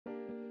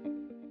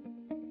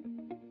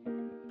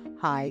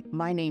Hi,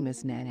 my name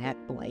is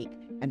Nanette Blake,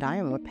 and I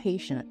am a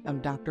patient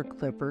of Dr.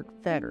 Clifford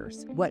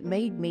Fetters. What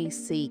made me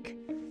seek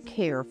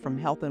care from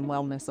Health and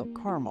Wellness of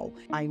Carmel,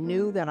 I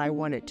knew that I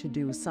wanted to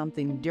do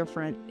something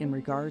different in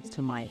regards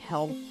to my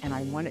health, and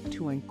I wanted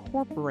to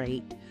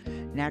incorporate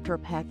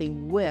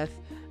naturopathy with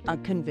a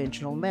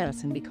conventional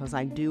medicine because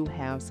I do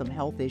have some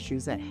health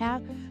issues that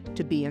have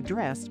to be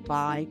addressed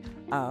by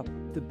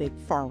the big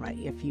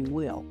pharma, if you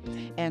will.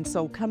 And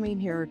so coming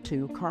here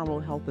to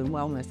Carmel Health and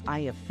Wellness,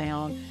 I have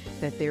found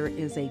that there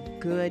is a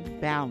good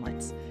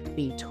balance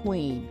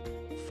between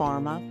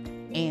pharma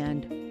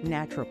and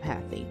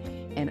naturopathy.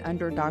 And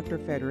under Dr.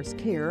 Fetters'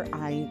 care,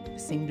 I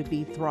seem to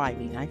be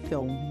thriving. I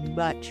feel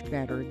much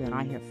better than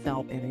I have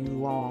felt in a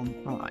long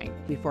time.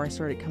 Before I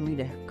started coming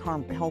to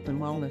Health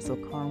and Wellness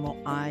of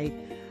Carmel, I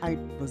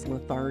was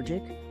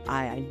lethargic.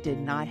 I did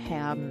not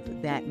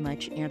have that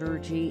much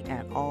energy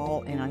at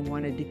all, and I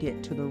wanted to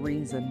get to the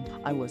reason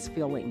I was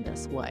feeling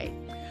this way.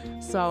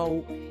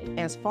 So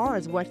as far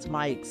as what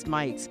my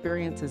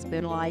experience has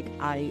been like,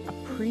 I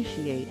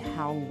appreciate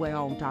how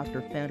well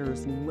Dr.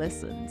 Fetters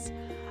listens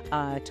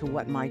to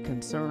what my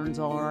concerns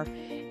are,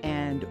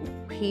 and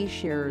he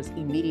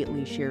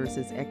immediately shares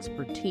his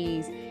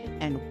expertise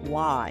and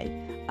why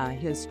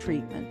his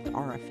treatments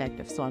are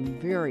effective. So I'm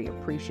very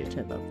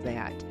appreciative of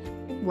that.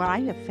 What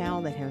I have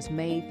found that has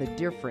made the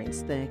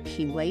difference, the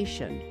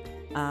chelation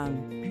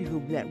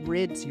that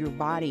rids your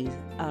body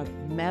of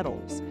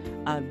metals,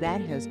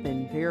 that has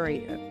been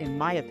very, in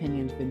my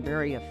opinion, has been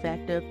very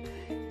effective.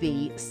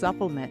 The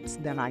supplements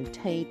that I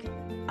take,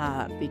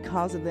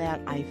 because of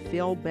that, I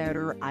feel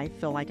better. I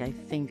feel like I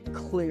think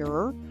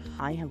clearer.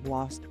 I have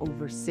lost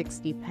over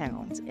 60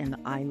 pounds and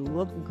I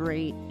look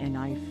great and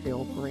I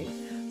feel great.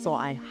 So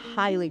I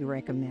highly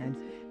recommend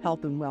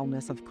Health and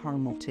Wellness of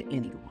Carmel to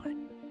anyone.